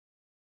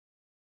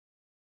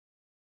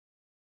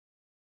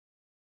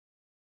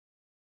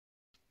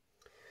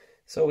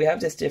So we have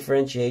this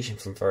differentiation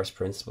from first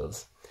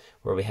principles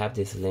where we have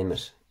this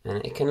limit,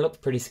 and it can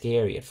look pretty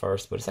scary at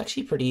first, but it's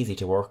actually pretty easy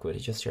to work with.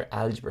 It's just your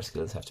algebra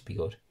skills have to be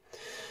good.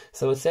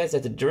 So it says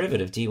that the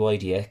derivative dy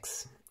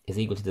dx is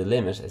equal to the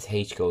limit as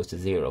h goes to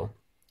 0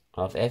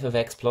 of f of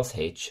x plus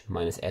h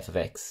minus f of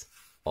x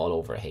all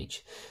over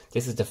h.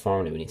 This is the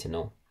formula we need to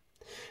know.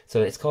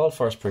 So it's called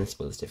first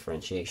principles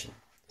differentiation.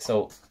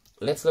 So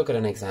let's look at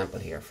an example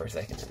here for a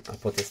second. I'll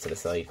put this to the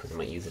side because I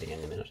might use it again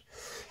in a minute.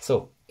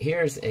 So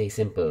here's a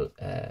simple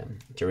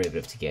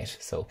derivative to get.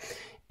 So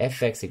f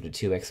of x equal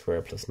to 2x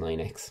squared plus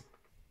 9x.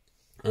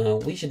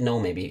 We should know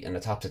maybe on the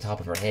top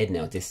of our head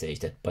now at this stage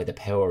that by the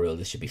power rule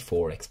this should be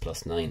 4x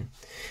plus 9.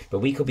 But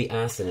we could be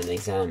asked in an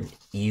exam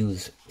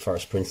use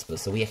first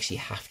principles, so we actually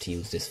have to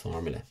use this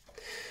formula.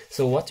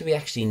 So what do we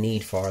actually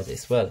need for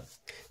this? Well,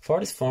 for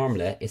this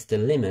formula it's the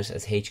limit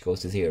as h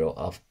goes to 0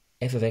 of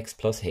f of x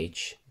plus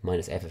h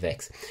minus f of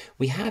x.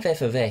 We have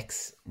f of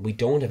x, we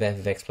don't have f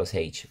of x plus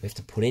h. We have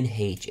to put in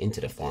h into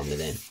the formula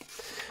then.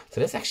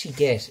 So let's actually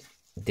get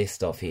this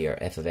stuff here,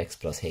 f of x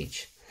plus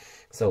h.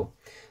 So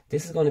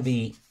this is going to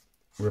be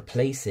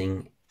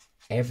replacing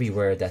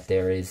everywhere that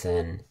there is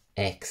an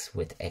x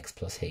with x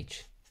plus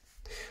h.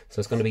 So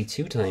it's going to be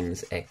 2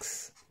 times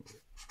x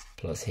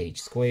plus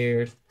h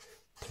squared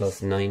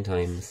plus 9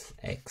 times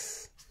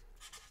x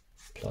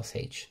plus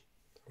h.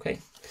 Okay,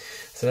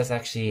 so let's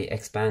actually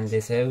expand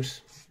this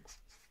out.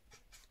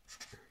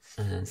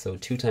 And so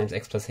 2 times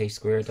x plus h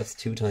squared, that's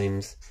 2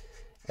 times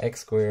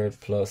x squared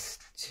plus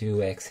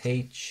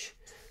 2xh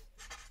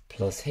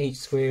plus h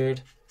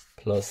squared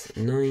plus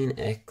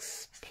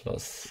 9x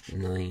plus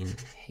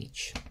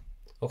 9h.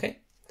 Okay,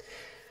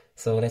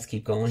 so let's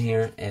keep going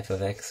here. F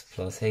of x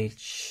plus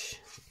h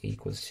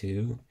equals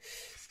to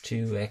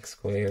 2x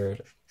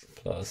squared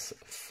plus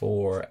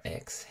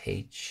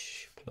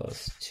 4xh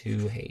plus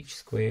 2h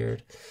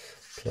squared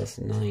plus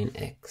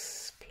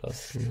 9x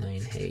plus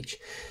 9h.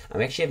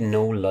 I actually have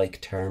no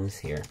like terms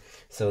here.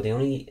 So the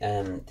only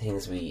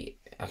things we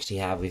actually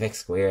have, we've x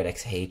squared,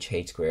 xh,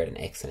 h squared, and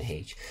x and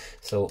h.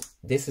 So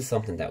this is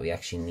something that we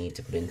actually need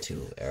to put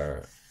into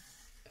our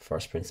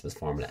first principles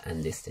formula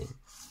and this thing.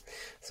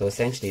 So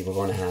essentially we're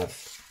going to have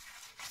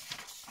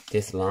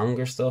this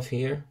longer stuff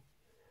here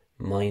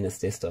minus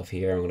this stuff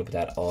here. I'm going to put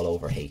that all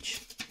over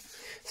h.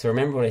 So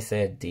remember what I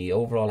said, the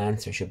overall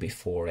answer should be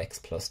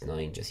 4x plus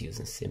 9, just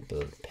using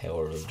simple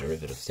power rule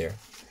derivatives there.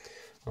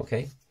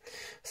 Okay,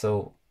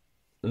 so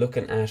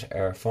looking at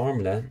our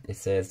formula, it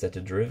says that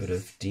the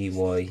derivative dy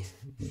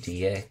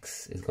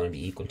dx is going to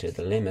be equal to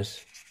the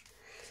limit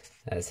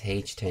as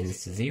h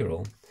tends to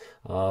 0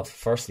 of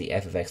firstly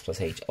f of x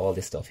plus h, all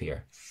this stuff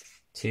here,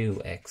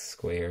 2x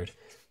squared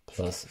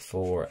plus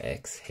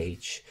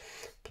 4xh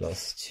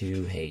plus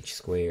 2h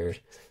squared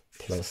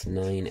plus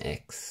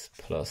 9x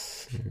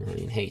plus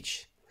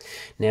 9h.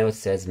 Now it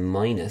says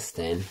minus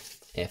then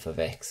f of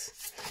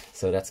x,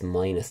 so that's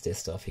minus this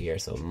stuff here,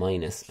 so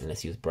minus, and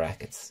let's use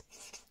brackets,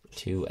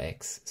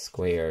 2x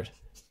squared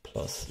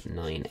plus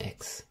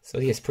 9x. So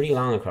yeah, it's pretty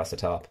long across the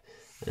top,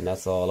 and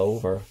that's all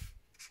over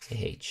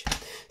h.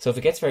 So if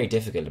it gets very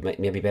difficult, it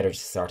may be better to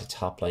start the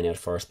top line out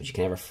first, but you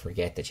can never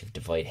forget that you have to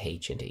divide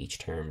h into each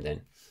term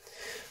then.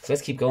 So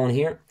let's keep going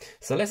here.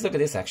 So let's look at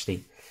this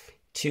actually.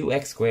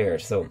 2x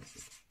squared, so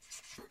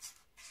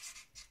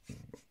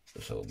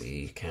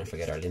we can't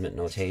forget our limit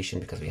notation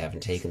because we haven't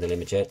taken the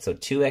limit yet. So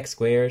 2x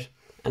squared,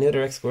 any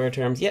other x squared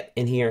terms? Yep,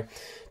 in here,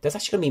 that's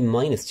actually going to be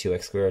minus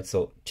 2x squared.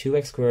 So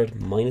 2x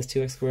squared minus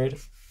 2x squared,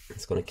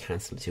 it's going to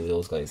cancel 2 of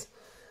those guys.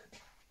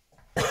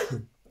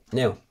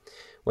 Now,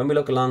 when we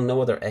look along,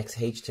 no other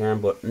xh term,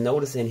 but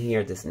notice in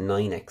here this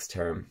 9x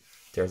term.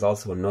 There's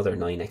also another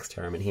 9x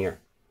term in here.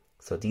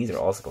 So these are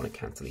also going to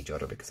cancel each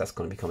other because that's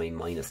going to become a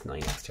minus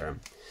 9x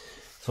term.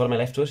 So what am I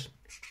left with?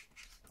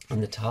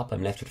 On the top,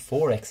 I'm left with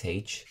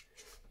 4xh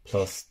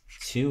plus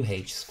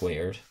 2h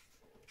squared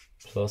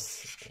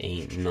plus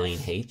a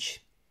 9h,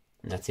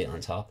 and that's it on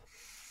top,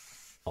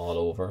 all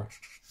over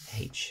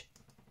h.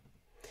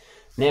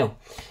 Now,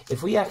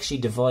 if we actually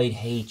divide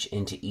h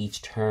into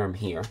each term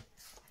here,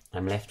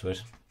 I'm left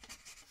with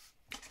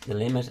the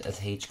limit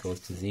as h goes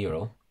to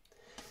 0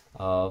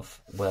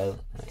 of, well,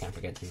 I can't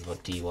forget this is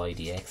what dy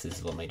dx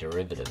is, what my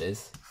derivative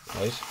is,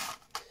 right?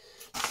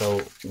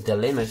 So the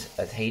limit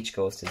as h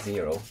goes to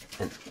 0,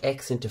 and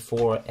x into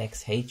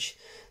 4xh,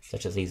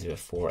 such as these are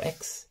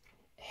 4x,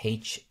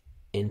 h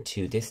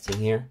into this thing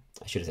here,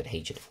 I should have said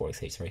h into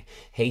 4xh, sorry,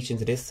 h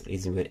into this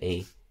leaves me with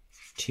a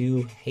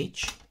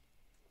 2h,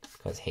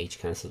 because h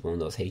cancels one of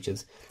those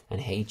h's,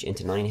 and h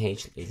into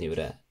 9h leaves me with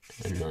a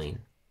 9.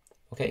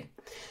 Okay,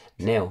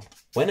 now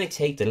when I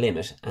take the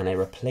limit and I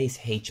replace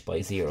h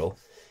by 0,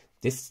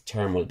 this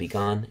term will be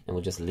gone and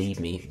will just leave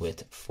me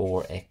with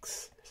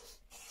 4x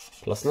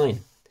plus 9.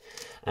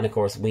 And of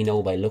course we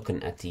know by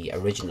looking at the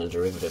original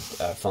derivative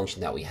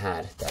function that we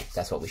had,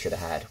 that's what we should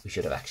have had. We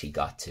should have actually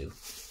got to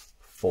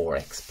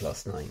 4x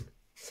plus 9.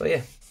 So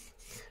yeah,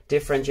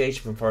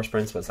 differentiation from first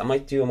principles. I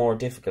might do a more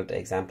difficult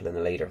example in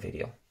a later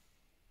video.